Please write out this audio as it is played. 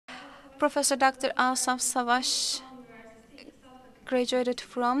Professor Dr. Asaf Savas graduated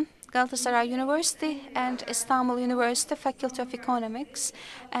from Galatasaray University and Istanbul University Faculty of Economics,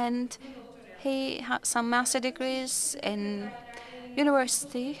 and he had some master degrees in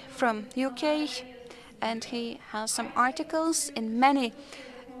university from UK, and he has some articles in many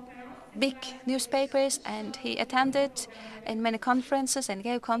big newspapers, and he attended in many conferences and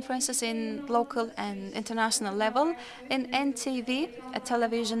gave conferences in local and international level in NTV, a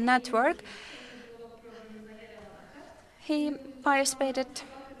television network. He participated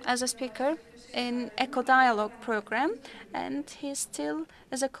as a speaker in Eco Dialogue program, and he still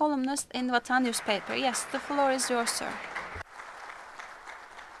is a columnist in Vatan newspaper. Yes, the floor is yours, sir.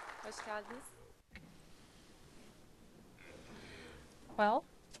 Well,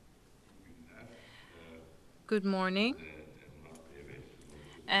 good morning.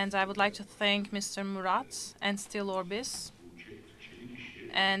 And I would like to thank Mr. Murat and SteelOrbis.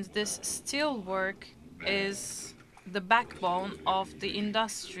 And this steel work is the backbone of the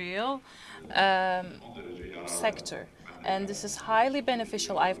industrial sector. And this is highly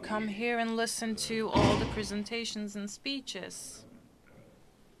beneficial. I've come here and listened to all the presentations and speeches.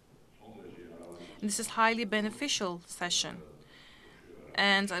 And this is highly beneficial session.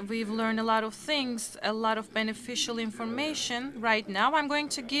 And we've learned a lot of things, a lot of beneficial information. Right now, I'm going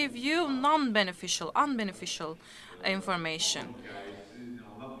to give you non-beneficial, unbeneficial information.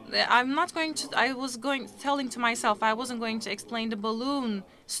 I'm not going to, telling to myself I wasn't going to explain the balloon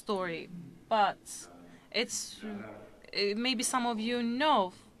story, but maybe some of you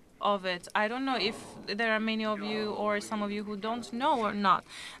know of it. I don't know if there are many of you or some of you who don't know or not.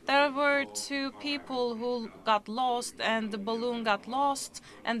 There were two people who got lost, and the balloon got lost,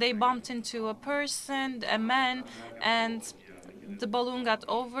 and they bumped into a person, a man, and the balloon got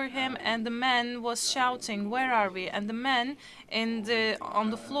over him, and the man was shouting, "Where are we?" And the man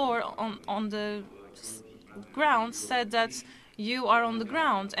on the floor, on the ground, said that you are on the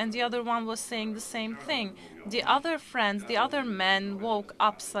ground, and the other one was saying the same thing. The other friend, the other man woke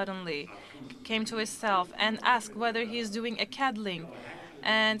up suddenly, came to himself and asked whether he is doing a cuddling.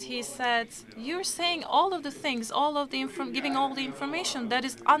 And he said, "You're saying all of the things, giving all the information that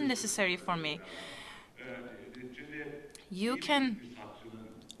is unnecessary for me. You can,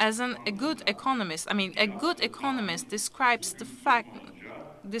 as a good economist, a good economist describes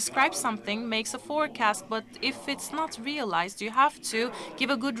something, makes a forecast, but if it's not realized, you have to give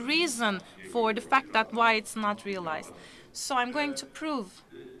a good reason for the fact that why it's not realized." So I'm going to prove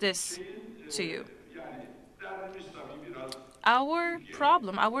this to you. Our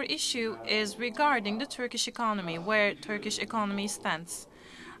problem, our issue is regarding the Turkish economy, where Turkish economy stands.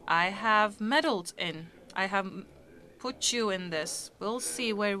 I have meddled in. I have put you in this. We'll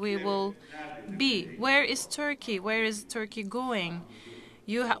see where we will be. Where is Turkey? Where is Turkey going?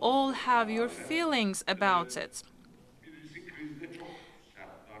 You all have your feelings about it.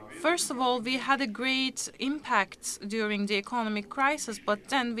 First of all, we had a great impact during the economic crisis, but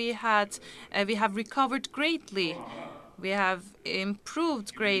then we have recovered greatly. We have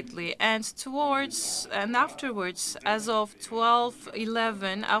improved greatly, and afterwards, as of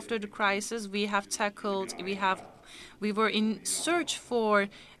 12/11, after the crisis, we were in search for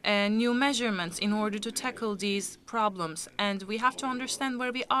new measurements in order to tackle these problems. And we have to understand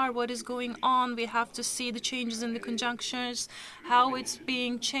where we are, what is going on. We have to see the changes in the conjunctures, how it's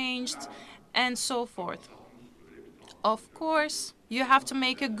being changed, and so forth. Of course, you have to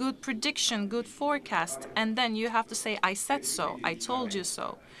make a good prediction, good forecast, and then you have to say, "I said so, I told you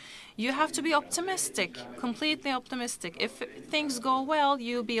so." You have to be optimistic, completely optimistic. If things go well,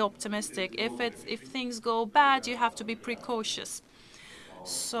 you be optimistic. If things go bad, you have to be precautious.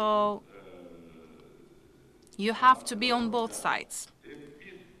 So you have to be on both sides.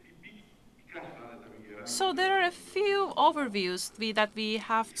 So there are a few overviews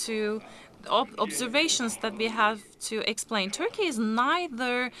observations that we have to explain. Turkey is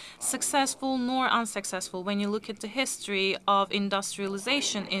neither successful nor unsuccessful when you look at the history of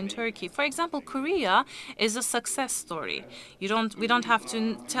industrialization in Turkey. For example, Korea is a success story. We don't have to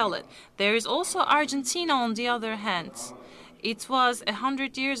tell it. There is also Argentina on the other hand. It was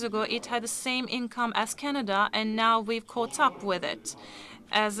 100 years ago, it had the same income as Canada, and now we've caught up with it.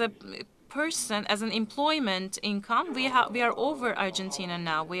 As an employment income, we are over Argentina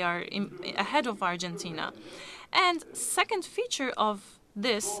now. We are ahead of Argentina. And second feature of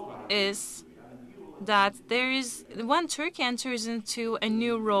this is that there is when Turkey enters into a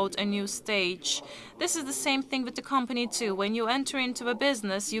new road, a new stage. This is the same thing with the company too. When you enter into a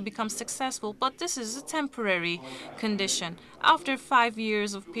business, you become successful, but this is a temporary condition. After 5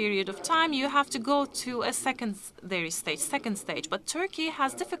 years of period of time, you have to go to a second stage. But Turkey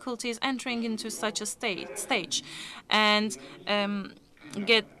has difficulties entering into such a stage, and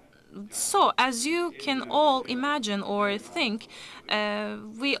get so, as you can all imagine or think,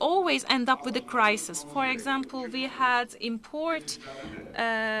 we always end up with a crisis. For example, we had import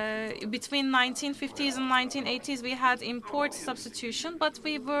between 1950s and 1980s. We had import substitution, but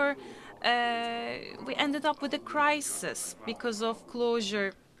we ended up with a crisis because of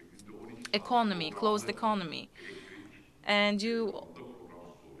closed economy, and you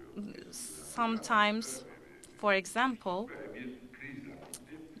sometimes, for example,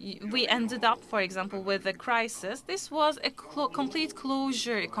 we ended up, for example, with a crisis. This was a complete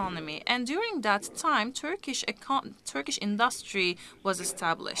closure economy, and during that time, Turkish industry was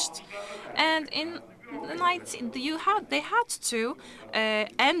established, and in they had to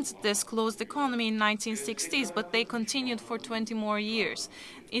end this closed economy in 1960s, but they continued for 20 more years.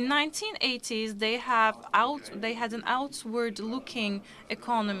 In 1980s, they had an outward-looking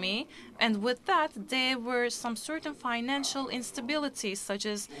economy, and with that, there were some certain financial instabilities, such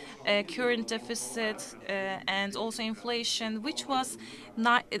as current deficit and also inflation, which was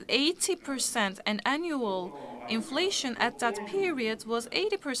 80%. An annual inflation at that period was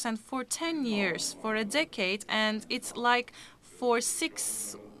 80% for 10 years, for a decade, and it's like for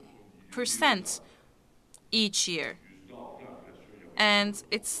 6% each year. And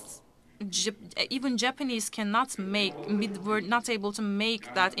even Japanese were not able to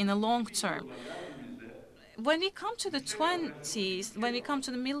make that in a long term. When we come to the 20s, when we come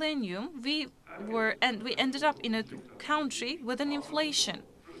to the millennium, we ended up in a country with an inflation.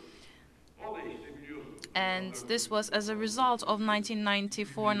 And this was as a result of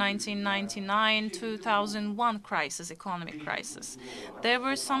 1994, 1999, 2001 economic crisis. There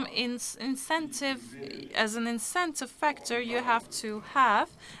were some incentive, as an incentive factor, you have to have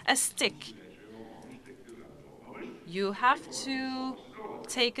a stick. You have to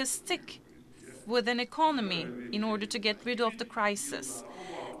take a stick with an economy in order to get rid of the crisis.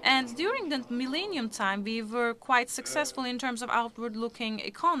 And during the millennium time, we were quite successful in terms of outward-looking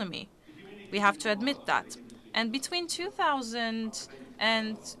economy. We have to admit that. And between 2000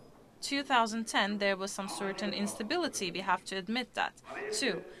 and 2010, there was some certain instability. We have to admit that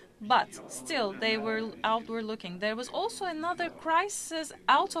too. But still, they were outward looking. There was also another crisis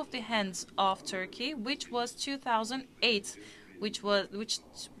out of the hands of Turkey, which was 2008, which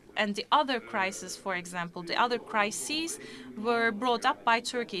and the other crises, for example, the other crises were brought up by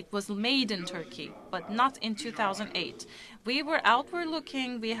Turkey. It was made in Turkey, but not in 2008. We were outward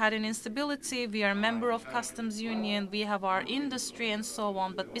looking, we had an instability, we are a member of customs union, we have our industry and so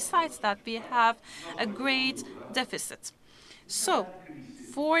on, but besides that, we have a great deficit. So,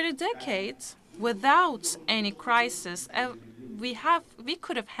 for the decade, without any crisis, we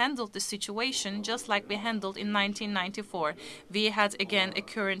could have handled the situation just like we handled in 1994. We had again a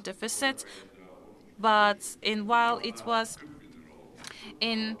current deficit, but while it was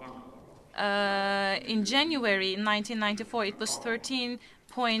in January 1994, it was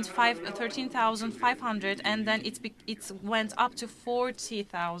 13,500, and then it went up to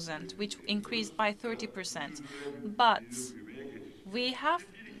 40,000, which increased by 30%. But we have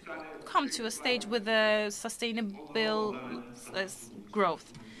come to a stage with a sustainable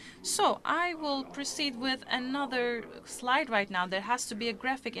growth. So I will proceed with another slide right now. There has to be a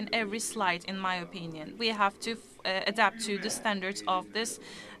graphic in every slide, in my opinion. We have to adapt to the standards of this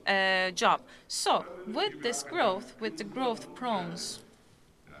job. So with this growth, with the growth prongs,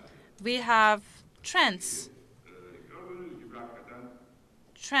 we have trends,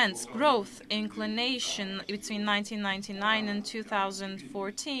 growth inclination between 1999 and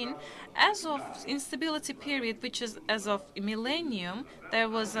 2014. As of instability period, which is as of millennium, there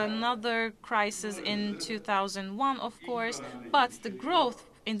was another crisis in 2001, of course, but the growth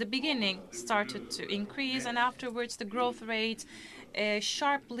in the beginning started to increase, and afterwards the growth rate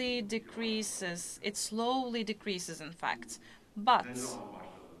sharply decreases. It slowly decreases, in fact. But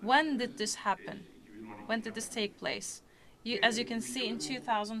when did this happen? When did this take place? As you can see, in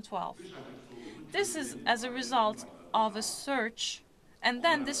 2012. This is as a result of a search, and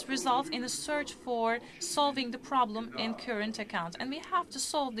then this results in a search for solving the problem in current account. And we have to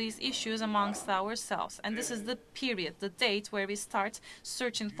solve these issues amongst ourselves. And this is the period, the date where we start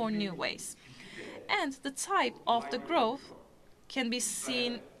searching for new ways. And the type of the growth can be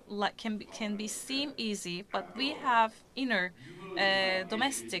seen seem easy, but we have inner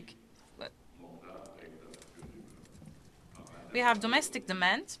domestic we have domestic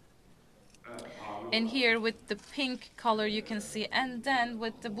demand. And here with the pink color you can see, and then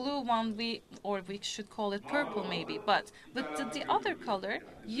with the blue one we should call it purple maybe, but with the other color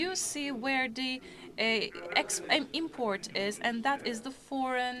you see where the import is, and that is the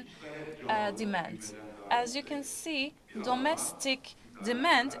foreign demand. As you can see, domestic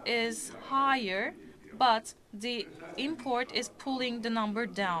demand is higher, but the import is pulling the number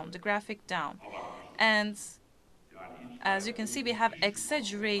down, the graphic down. And as you can see, we have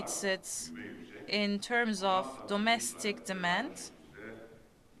exaggerated in terms of domestic demand,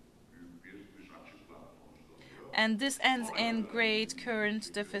 and this ends in great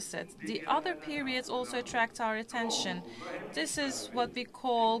current deficit. The other periods also attract our attention. This is what we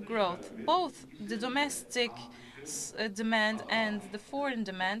call growth. Both the domestic demand and the foreign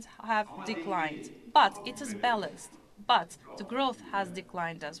demand have declined, but it is balanced. But the growth has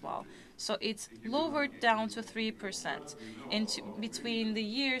declined as well. So it's lowered down to 3%. Between the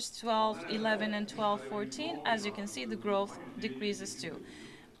years 1211 and 1214, as you can see, the growth decreases too.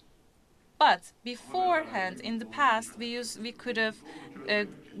 But beforehand, in the past, we had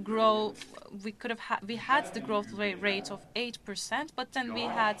the growth rate of 8%, but then we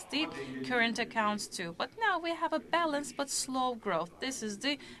had the current accounts too. But now we have a balanced but slow growth. This is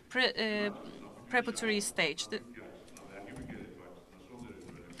the preparatory stage.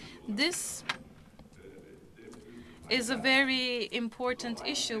 This is a very important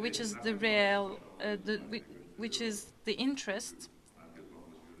issue, which is the interest.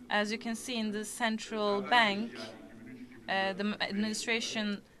 As you can see in the central bank, the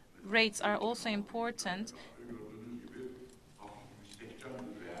administration rates are also important.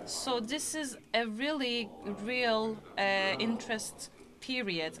 So this is a really real interest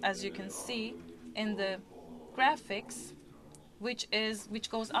period, as you can see in the graphics, which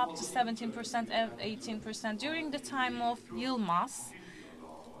goes up to 17% and 18%. During the time of Yilmaz,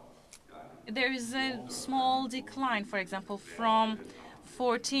 there is a small decline, for example, from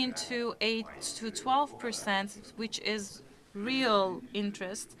 14 to 8 to 12%, which is real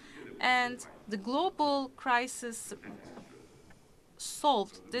interest. And the global crisis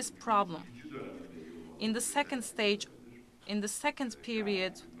solved this problem. In the second stage, in the second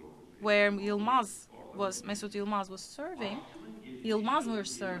period where Mesut Yilmaz was serving,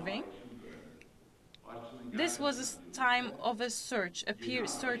 this was a time of a search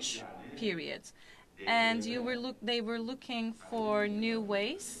period. And they were looking for new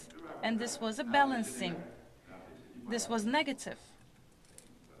ways, and this was a balancing. This was negative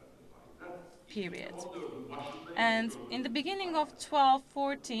period. And in the beginning of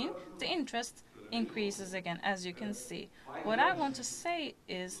 1214, the interest increases again, as you can see. What I want to say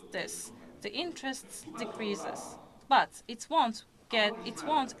is this: the interest decreases, but it won't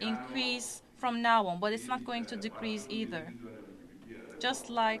increase from now on, but it's not going to decrease either. Just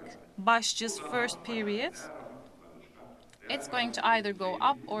like Başçı's first period, it's going to either go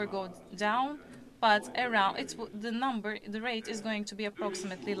up or go down, but the rate is going to be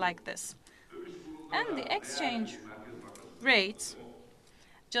approximately like this. And the exchange rate,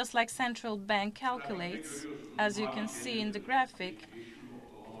 just like central bank calculates, as you can see in the graphic,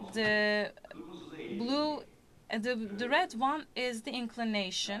 the red one is the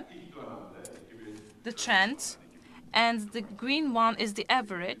inclination, the trend, and the green one is the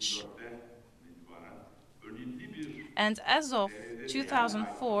average. And as of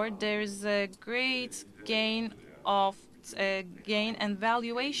 2004, there is a great gain and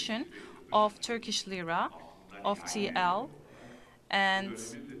valuation of Turkish lira, of TL, and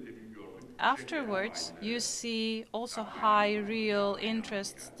afterwards you see also high real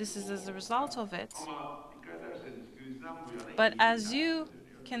interest. This is as a result of it. But as you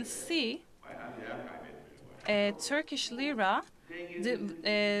can see, Turkish lira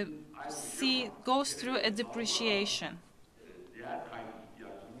goes through a depreciation.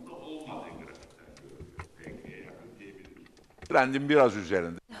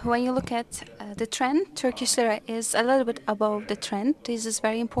 When you look at the trend, Turkish lira is a little bit above the trend. This is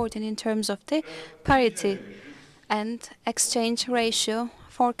very important in terms of the parity and exchange ratio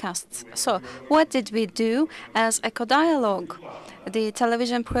forecasts. So what did we do as Eco Dialogue, the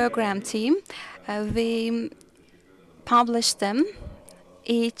television program team? We publish them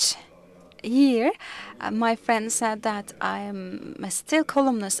each year. My friend said that I am a still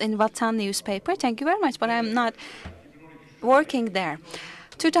columnist in Vatan newspaper. Thank you very much, but I'm not working there.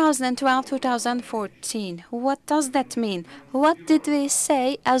 2012, 2014. What does that mean? What did we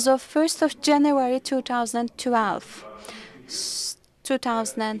say as of 1st of January 2012?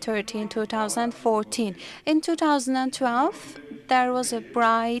 2013, 2014. In 2012, there was a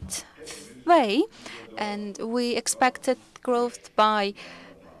bright way, and we expected growth by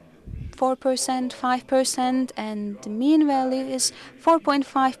 4%, 5%, and the mean value is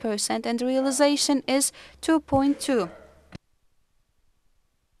 4.5%, and the realization is 2.2.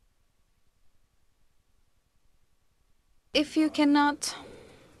 If you cannot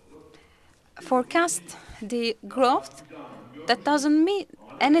forecast the growth, that doesn't mean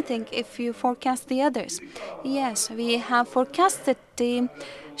anything if you forecast the others. Yes, we have forecasted the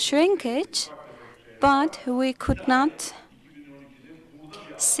shrinkage, but we could not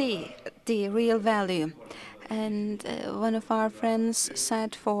see the real value. And one of our friends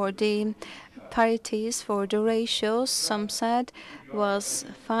said for the parities, for the ratios, some said was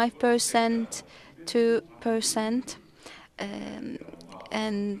 5%, 2%.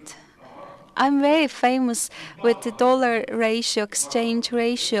 And I'm very famous with the dollar ratio, exchange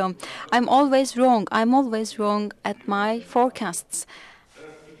ratio. I'm always wrong. I'm always wrong at my forecasts.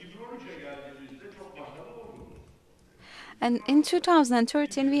 And in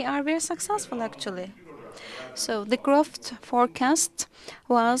 2013, we are very successful actually. So the growth forecast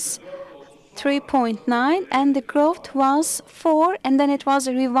was 3.9 and the growth was 4 and then it was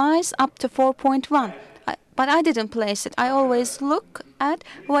revised up to 4.1. But I didn't place it. I always look at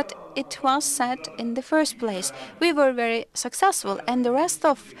what it was said in the first place. We were very successful and the rest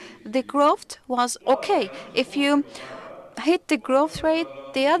of the growth was okay. If you hit the growth rate,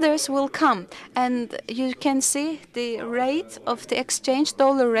 the others will come. And you can see the rate of the exchange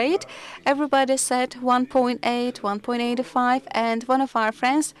dollar rate. Everybody said 1.8, 1.85, and one of our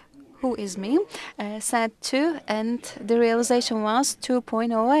friends, who is me, said 2, and the realization was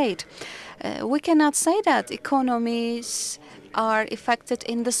 2.08. We cannot say that economies are affected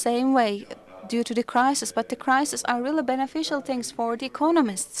in the same way due to the crisis, but the crisis are really beneficial things for the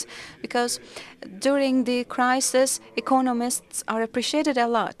economists because during the crisis, economists are appreciated a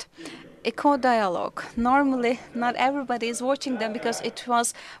lot. Eco Dialogue. Normally, not everybody is watching them because it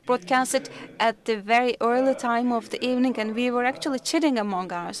was broadcasted at the very early time of the evening, and we were actually chatting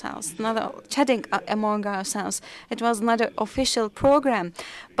among ourselves, chatting among ourselves. It was not an official program,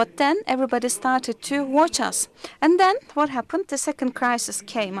 but then everybody started to watch us. And then what happened? The second crisis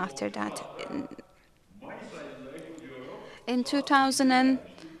came after that. In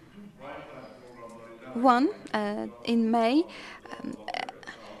 2001, in May,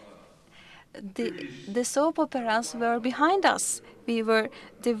 the soap operas were behind us. We were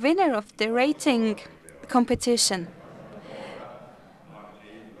the winner of the rating competition.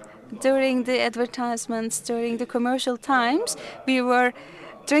 During the advertisements, during the commercial times, we were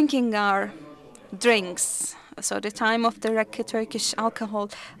drinking our drinks. So the time of the Turkish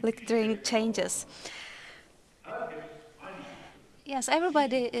alcoholic drink changes. Yes,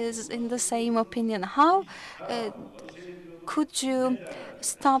 everybody is in the same opinion. How could you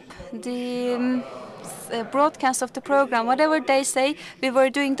stop the broadcast of the program? Whatever they say, we were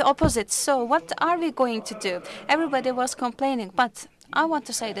doing the opposite. So what are we going to do? Everybody was complaining, but I want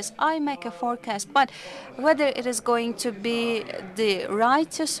to say this. I make a forecast, but whether it is going to be the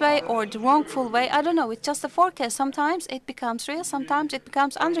righteous way or the wrongful way, I don't know. It's just a forecast. Sometimes it becomes real, sometimes it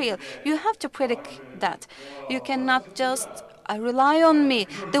becomes unreal. You have to predict that. You cannot just rely on me.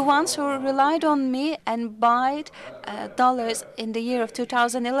 The ones who relied on me and bought dollars in the year of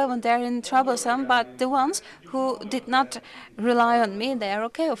 2011, they're in troublesome. But the ones who did not rely on me, they are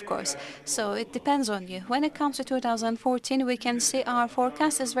okay, of course. So it depends on you. When it comes to 2014, we can see our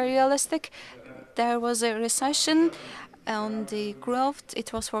forecast is very realistic. There was a recession on the growth.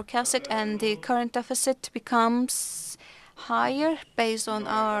 It was forecasted, and the current deficit becomes higher based on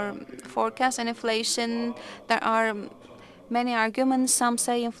our forecast and inflation. There are many arguments. Some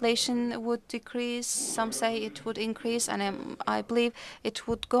say inflation would decrease, some say it would increase, and I believe it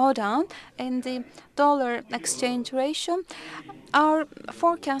would go down. In the dollar exchange ratio, our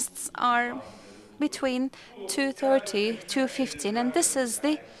forecasts are between 230, 215, and this is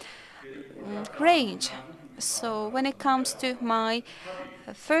the range. So when it comes to my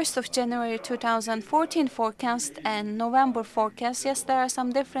 1st of January 2014 forecast and November forecast, yes, there are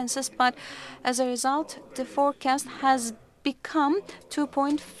some differences, but as a result, the forecast has become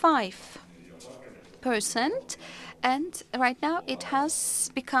 2.5%, and right now it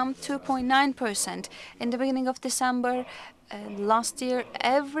has become 2.9%. In the beginning of December last year,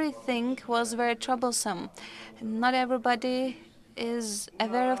 everything was very troublesome. Not everybody is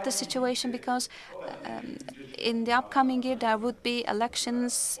aware of the situation because in the upcoming year there would be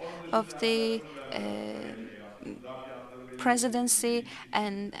elections of the presidency,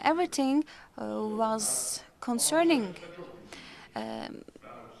 and everything was concerning.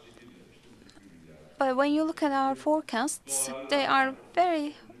 But when you look at our forecasts, they are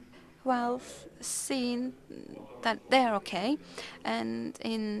very well seen that they're okay. And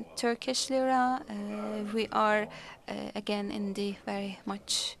in Turkish lira, we are again in the very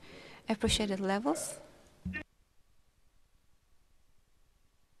much appreciated levels.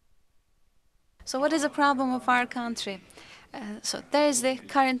 So what is the problem of our country? So there is the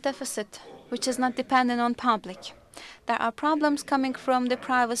current deficit, which is not dependent on public. There are problems coming from the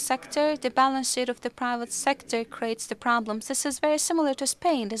private sector. The balance sheet of the private sector creates the problems. This is very similar to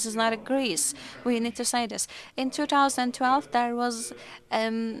Spain. This is not a Greece. We need to say this. In 2012, there was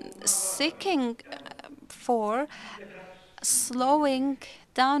seeking for slowing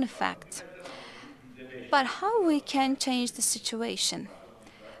down effect. But how we can change the situation?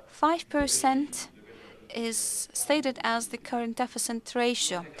 5% is stated as the current deficit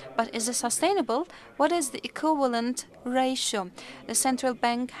ratio. But is it sustainable? What is the equivalent ratio? The central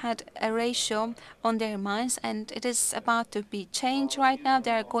bank had a ratio on their minds, and it is about to be changed right now.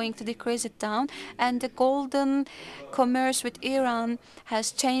 They are going to decrease it down, and the golden commerce with Iran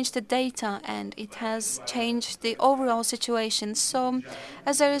has changed the data, and it has changed the overall situation. So,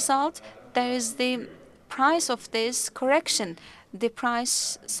 as a result, there is the price of this correction. The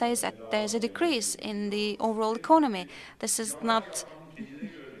price says that there's a decrease in the overall economy. This is not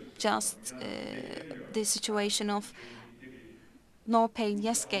just the situation of no pain,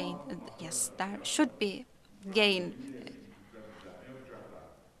 yes gain. Yes, there should be gain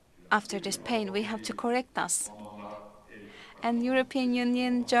after this pain. We have to correct us. And European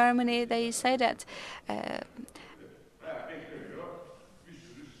Union, Germany, they say that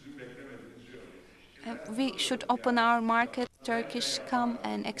we should open our market, Turkish come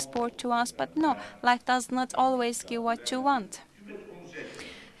and export to us. But no, life does not always give what you want.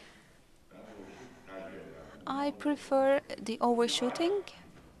 I prefer the overshooting.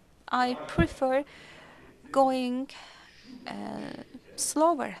 I prefer going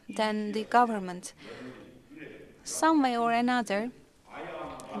slower than the government. Some way or another,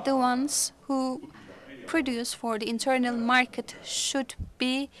 the ones who produce for the internal market should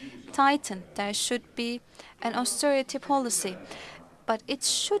be tightened. There should be an austerity policy. But it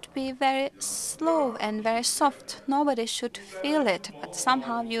should be very slow and very soft. Nobody should feel it. But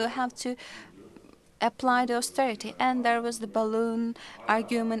somehow you have to apply the austerity. And there was the balloon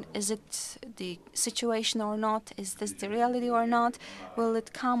argument. Is it the situation or not? Is this the reality or not? Will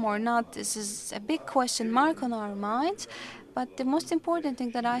it come or not? This is a big question mark on our minds. But the most important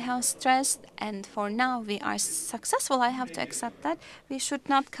thing that I have stressed, and for now we are successful, I have to accept that, we should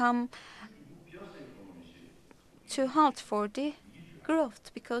not come to halt for the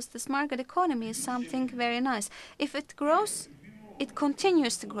growth, because this market economy is something very nice. If it grows, it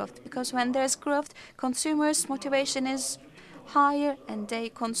continues to grow, because when there's growth, consumers' motivation is higher and they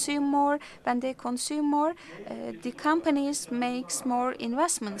consume more. When they consume more, the companies makes more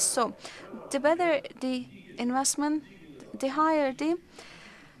investments. So the better the investment, the higher the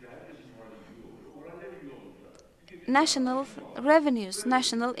national revenues,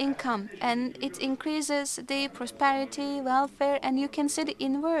 national income, and it increases the prosperity, welfare, and you can see the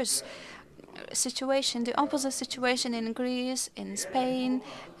inverse situation, the opposite situation in Greece, in Spain,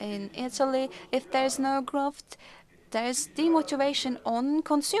 in Italy. If there's no growth, there's demotivation on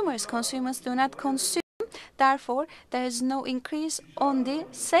consumers. Consumers do not consume, therefore there is no increase on the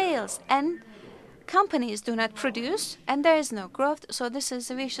sales, and companies do not produce and there is no growth. So this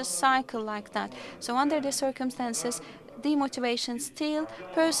is a vicious cycle like that. So under the circumstances, demotivation still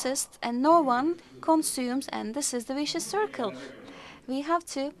persists and no one consumes, and this is the vicious circle. We have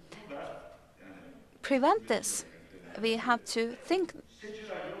to prevent this. We have to think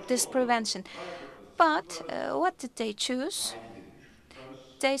this prevention. But what did they choose?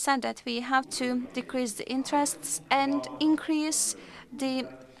 They said that we have to decrease the interests and increase the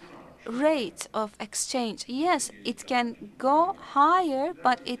rate of exchange. Yes, it can go higher,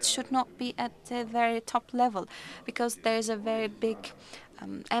 but it should not be at the very top level, because there is a very big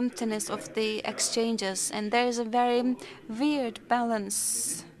emptiness of the exchanges, and there is a very weird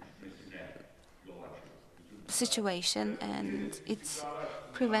balance situation, and it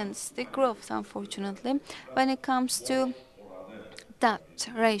prevents the growth, unfortunately. When it comes to debt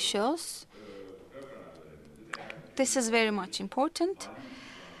ratios, this is very much important.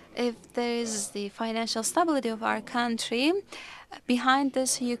 If there is the financial stability of our country, behind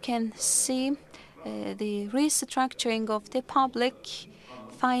this you can see the restructuring of the public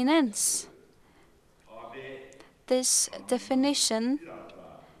finance. This definition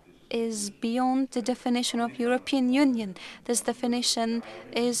is beyond the definition of European Union. This definition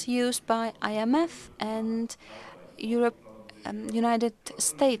is used by IMF and United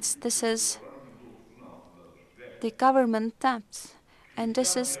States. This is the government debt, and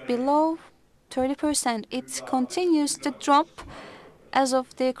this is below 30%. It continues to drop as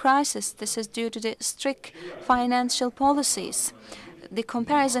of the crisis. This is due to the strict financial policies. The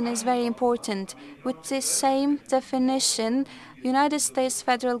comparison is very important. With the same definition, United States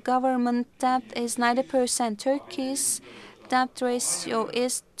federal government debt is 90%. Turkey's debt ratio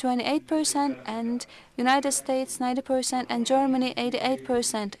is 28%, and United States 90%, and Germany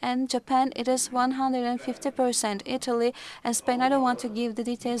 88%, and Japan it is 150%. Italy and Spain, I don't want to give the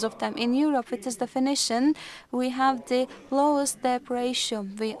details of them. In Europe, with this definition, we have the lowest debt ratio.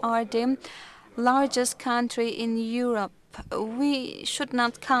 We are the largest country in Europe. We should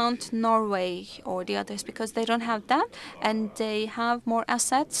not count Norway or the others because they don't have that and they have more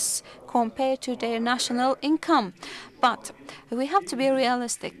assets compared to their national income. But we have to be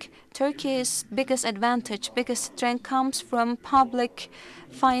realistic. Turkey's biggest advantage, biggest strength comes from public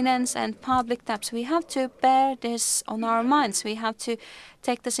finance and public debts. We have to bear this on our minds. We have to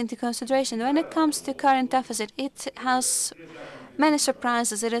take this into consideration. When it comes to current deficit, it has many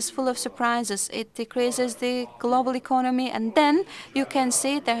surprises. It is full of surprises. It decreases the global economy, and then you can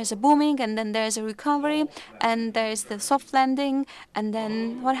see there is a booming, and then there is a recovery, and there is the soft landing, and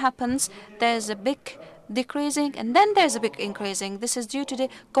then what happens? There is a big decreasing, and then there's a big increasing. This is due to the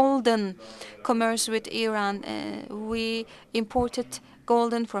golden commerce with Iran. We imported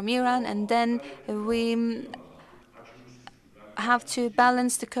golden from Iran, and then we have to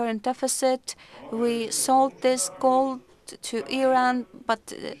balance the current deficit. We sold this gold to Iran,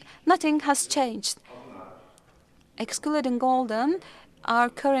 but nothing has changed. Excluding golden, our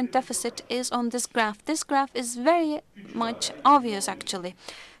current deficit is on this graph. This graph is very much obvious, actually.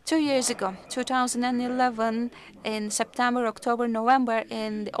 2 years ago, 2011, in September, October, November,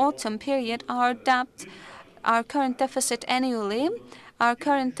 in the autumn period, our debt, our current deficit annually, our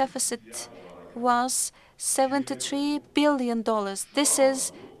current deficit was $73 billion. This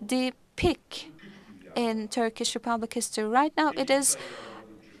is the peak in Turkish Republic history. Right now, it is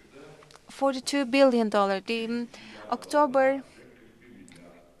 $42 billion. The October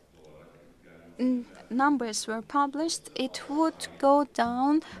numbers were published. It would go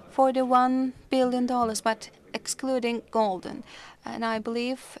down $41 billion, but excluding golden. And I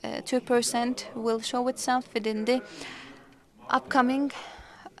believe 2% will show itself within the upcoming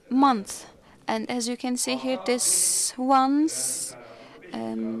month. And as you can see here, this ones,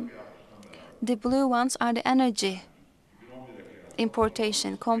 the blue ones are the energy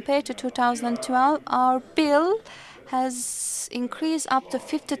importation. Compared to 2012, our bill has increased up to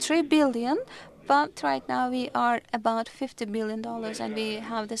 53 billion, but right now we are about $50 billion and we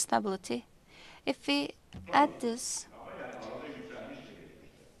have the stability. If we add this,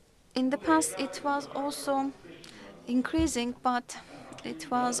 in the past it was also increasing, but it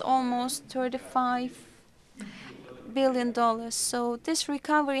was almost $35 billion. So this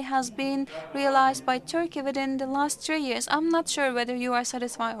recovery has been realized by Turkey within the last 3 years. I'm not sure whether you are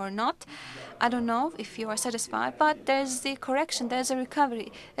satisfied or not. I don't know if you are satisfied, but there's the correction, there's a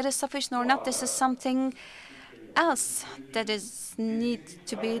recovery. It is sufficient or not, this is something else that is need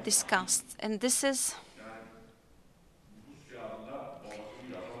to be discussed. And this is,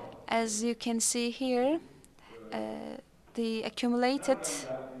 as you can see here, the accumulated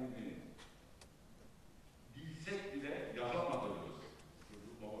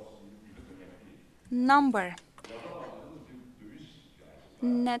number,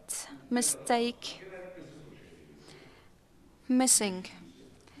 net mistake missing.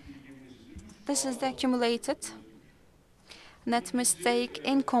 This is the accumulated net mistake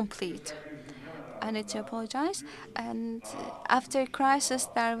incomplete. I need to apologize. And after crisis,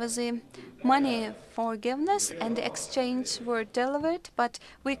 there was a money forgiveness and the exchange were delivered, but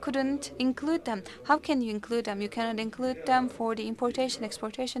we couldn't include them. How can you include them? You cannot include them for the importation,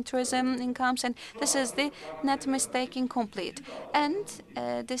 exportation, tourism incomes, and this is the net mistake incomplete. And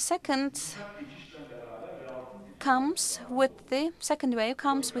the second comes with the second wave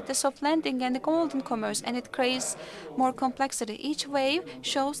comes with the soft landing and the golden commerce, and it creates more complexity. Each wave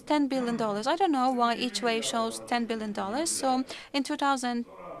shows $10 billion. I don't know why each wave shows $10 billion. So in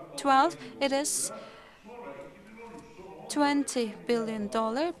 2012 it is $20 billion,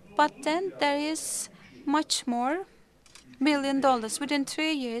 but then there is much more $1 billion within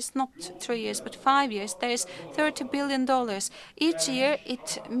 3 years, not 3 years, but 5 years. There is $30 billion. Each year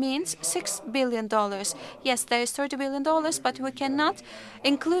it means $6 billion. Yes, there is $30 billion, but we cannot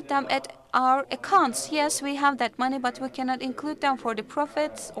include them at our accounts. Yes, we have that money, but we cannot include them for the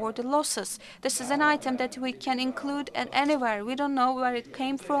profits or the losses. This is an item that we can include at anywhere. We don't know where it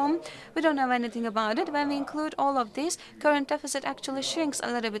came from. We don't know anything about it. When we include all of these, current deficit actually shrinks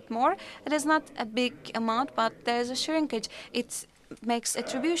a little bit more. It is not a big amount, but there is a shrinkage. It makes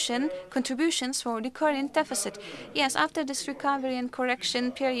contributions for the current deficit. Yes, after this recovery and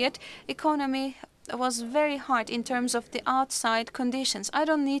correction period, economy was very hard in terms of the outside conditions. I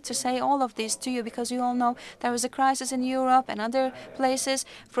don't need to say all of this to you because you all know there was a crisis in Europe and other places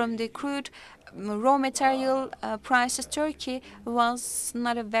from the crude raw material prices. Turkey was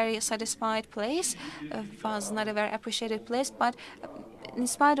not a very satisfied place, was not a very appreciated place, but in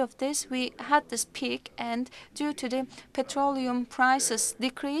spite of this, we had this peak, and due to the petroleum prices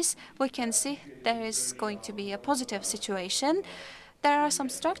decrease, we can see there is going to be a positive situation. There are some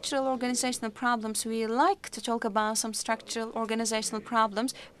structural organizational problems. We like to talk about some structural organizational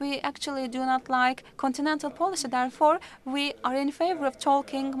problems. We actually do not like continental policy. Therefore, we are in favor of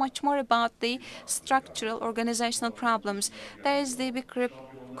talking much more about the structural organizational problems. There is the big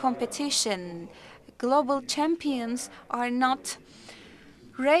competition. Global champions are not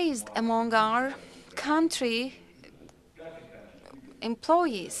raised among our country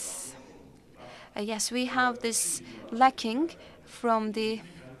employees. Yes, we have this lacking from the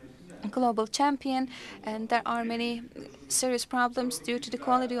global champion, and there are many serious problems due to the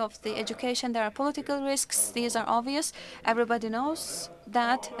quality of the education. There are political risks. These are obvious. Everybody knows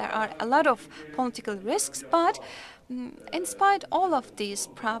that there are a lot of political risks, but in spite of all of these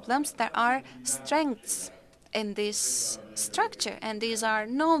problems, there are strengths in this structure, and these are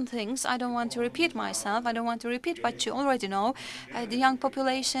known things. I don't want to repeat myself. I don't want to repeat what you already know. The young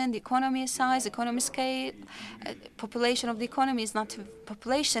population, the economy size, economy scale, population of the economy is not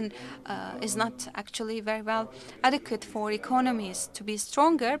actually very well adequate for economies to be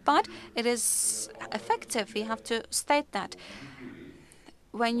stronger, but it is effective. We have to state that.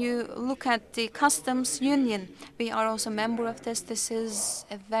 When you look at the customs union, we are also a member of this. This is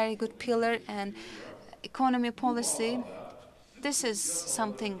a very good pillar, and economy policy, this is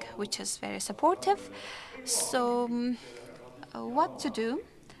something which is very supportive. So what to do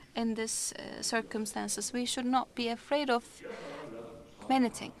in these circumstances? We should not be afraid of many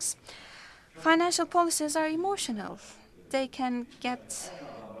things. Financial policies are emotional. They can get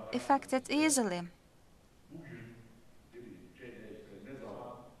affected easily.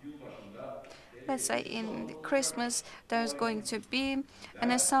 Let's say in Christmas there's going to be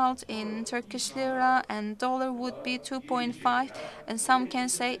an assault in Turkish lira and dollar would be 2.5, and some can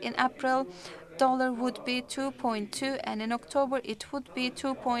say in April dollar would be 2.2, and in October it would be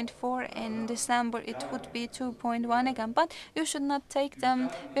 2.4, in December it would be 2.1 again, but you should not take them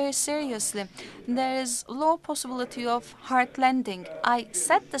very seriously. There is low possibility of hard landing. I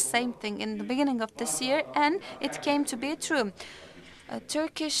said the same thing in the beginning of this year, and it came to be true.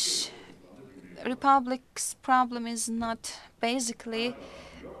 Turkish Republic's problem is not basically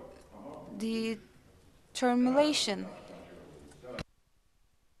the termination.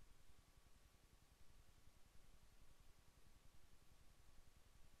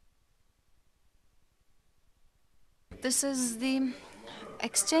 This is the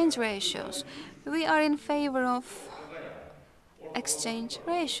exchange ratios. We are in favor of exchange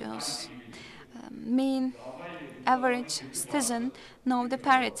ratios. Mean average citizen know the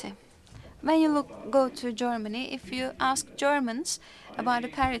parity. When you go to Germany, if you ask Germans about the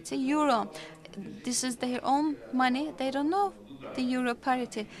parity, euro, this is their own money, they don't know the euro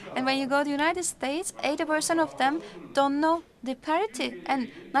parity. And when you go to the United States, 80% of them don't know the parity,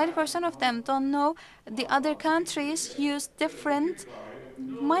 and 90% of them don't know the other countries use different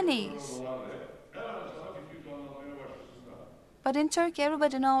monies. But in Turkey,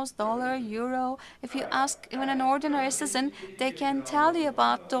 everybody knows dollar, euro. If you ask even an ordinary citizen, they can tell you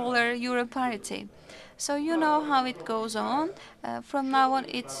about dollar-euro parity. So you know how it goes on. From now on,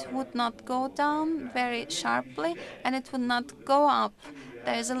 it would not go down very sharply, and it would not go up.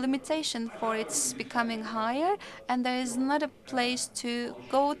 There is a limitation for its becoming higher, and there is not a place to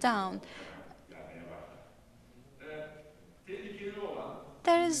go down.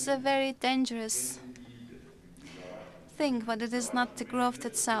 There is a very dangerous thing, but it is not the growth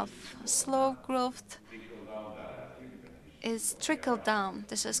itself. Slow growth is trickle down.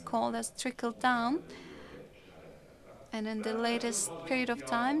 This is called as trickle down. And in the latest period of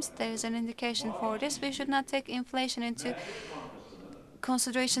times, there is an indication for this. We should not take inflation into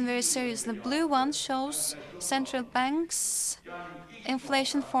consideration very seriously. The blue one shows central banks'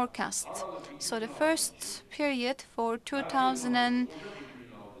 inflation forecast. So the first period for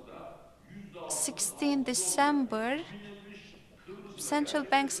 2016 December, central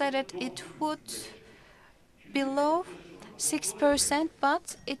bank said that it would below 6%,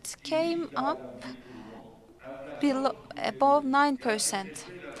 but it came up below above 9%.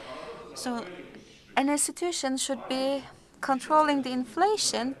 So an institution should be controlling the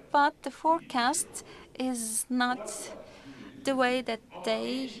inflation, but the forecast is not the way that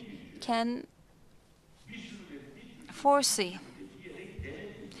they can foresee.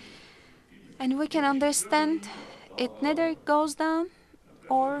 And we can understand it neither goes down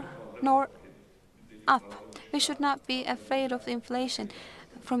or nor up. We should not be afraid of the inflation.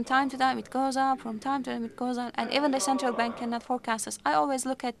 From time to time it goes up, from time to time it goes down, and even the central bank cannot forecast us. I always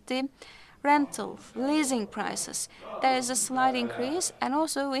look at the rental, leasing prices. There is a slight increase, and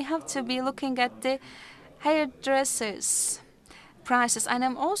also we have to be looking at the hairdressers prices. And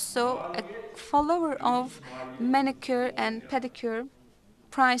I'm also a follower of manicure and pedicure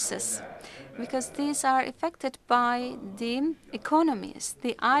prices because these are affected by the economies.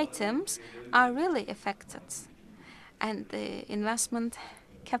 The items are really affected, and the investment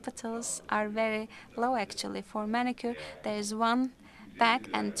capitals are very low actually. For manicure, there is one bag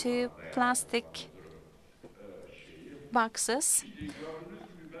and two plastic boxes.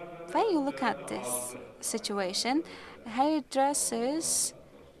 When you look at this situation, hairdressers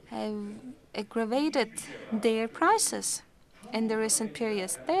have aggravated their prices in the recent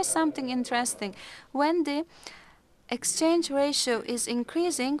periods. There is something interesting. When the exchange ratio is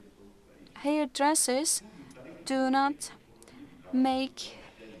increasing, hairdressers do not make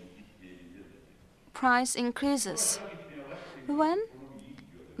price increases. When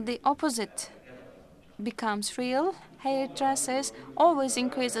the opposite becomes real, hairdressers always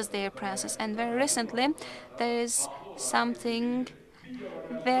increases their prices. And very recently, there is something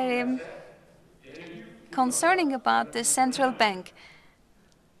very concerning about the central bank.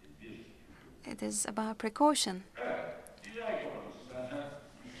 It is about precaution.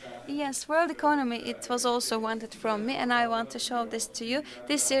 Yes, world economy, it was also wanted from me, and I want to show this to you.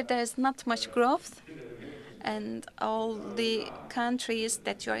 This year there is not much growth, and all the countries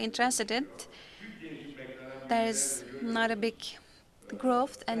that you are interested in, there is not a big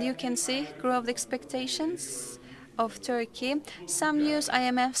growth, and you can see growth expectations of Turkey. Some use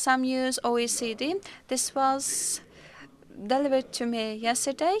IMF, some use OECD. This was delivered to me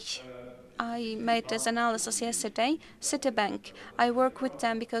yesterday. I made this analysis yesterday. Citibank, I work with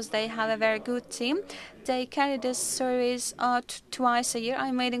them because they have a very good team. They carry this surveys out twice a year.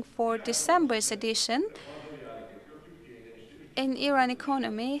 I'm waiting for December's edition. In Iran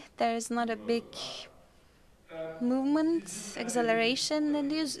economy, there is not a big movement, acceleration,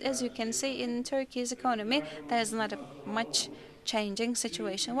 and as you can see in Turkey's economy, there is not a much changing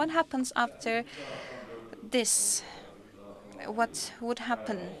situation. What happens after this? What would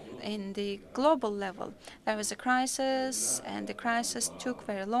happen in the global level? There was a crisis, and the crisis took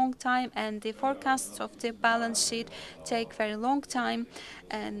very long time, and the forecasts of the balance sheet take very long time,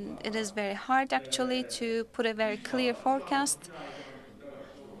 and it is very hard actually to put a very clear forecast.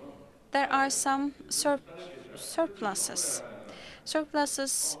 There are some surpluses.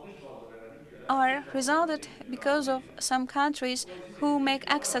 Surpluses are resulted because of some countries who make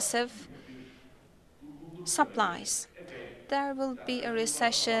excessive supplies. There will be a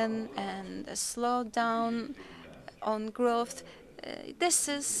recession and a slowdown on growth. This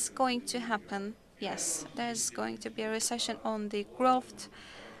is going to happen. Yes, there's going to be a recession on the growth,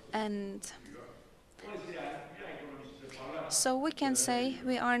 and so we can say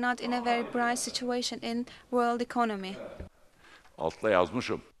we are not in a very bright situation in world economy. Altta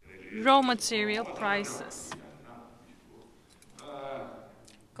yazmışım. Raw material prices.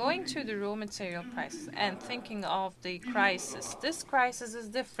 Going to the raw material prices and thinking of the crisis, this crisis is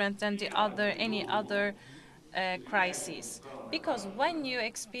different than any other crises, because when you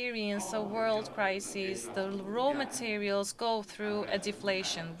experience a world crisis, the raw materials go through a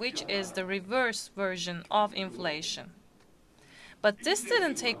deflation, which is the reverse version of inflation. But this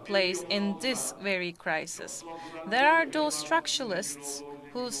didn't take place in this very crisis. There are those structuralists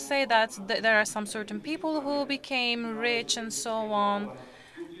who say that there are some certain people who became rich and so on,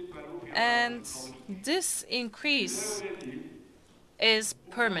 and this increase is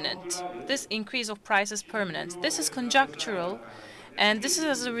permanent. This increase of price is permanent. This is conjunctural, and this is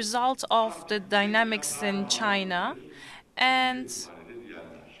as a result of the dynamics in China. And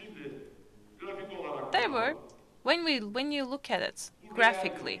there were, when you look at it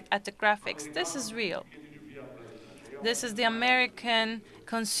graphically, at the graphics, this is real. This is the American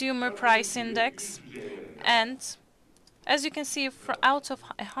Consumer Price Index, and as you can see, out of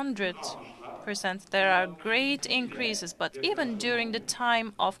 100%, there are great increases, but even during the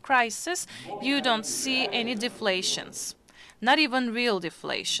time of crisis, you don't see any deflations, not even real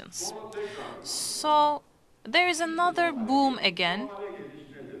deflations. So there is another boom again,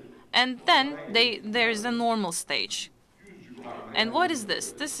 and then there is a normal stage. And what is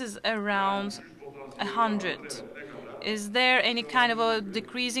this? This is around 100. Is there any kind of a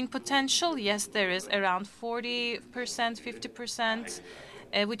decreasing potential? Yes, there is around 40%, 50%,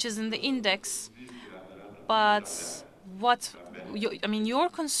 which is in the index. But your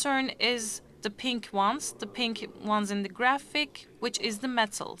concern is the pink ones in the graphic, which is the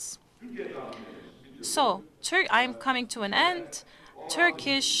metals. So, I'm coming to an end.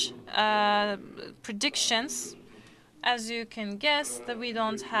 Turkish predictions. As you can guess, that we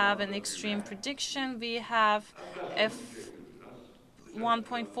don't have an extreme prediction. We have a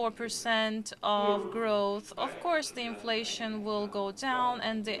 1.4% of growth. Of course, the inflation will go down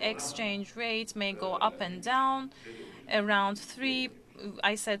and the exchange rate may go up and down around 3.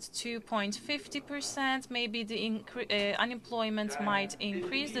 I said 2.50%. Maybe the unemployment might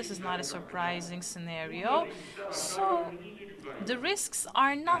increase. This is not a surprising scenario. So the risks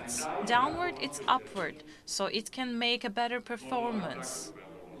are not downward, it's upward. So it can make a better performance.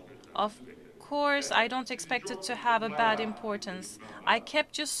 Of course, I don't expect it to have a bad importance. I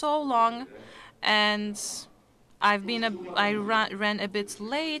kept you so long, and I ran a bit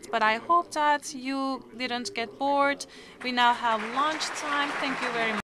late, but I hope that you didn't get bored. We now have lunchtime. Thank you very much.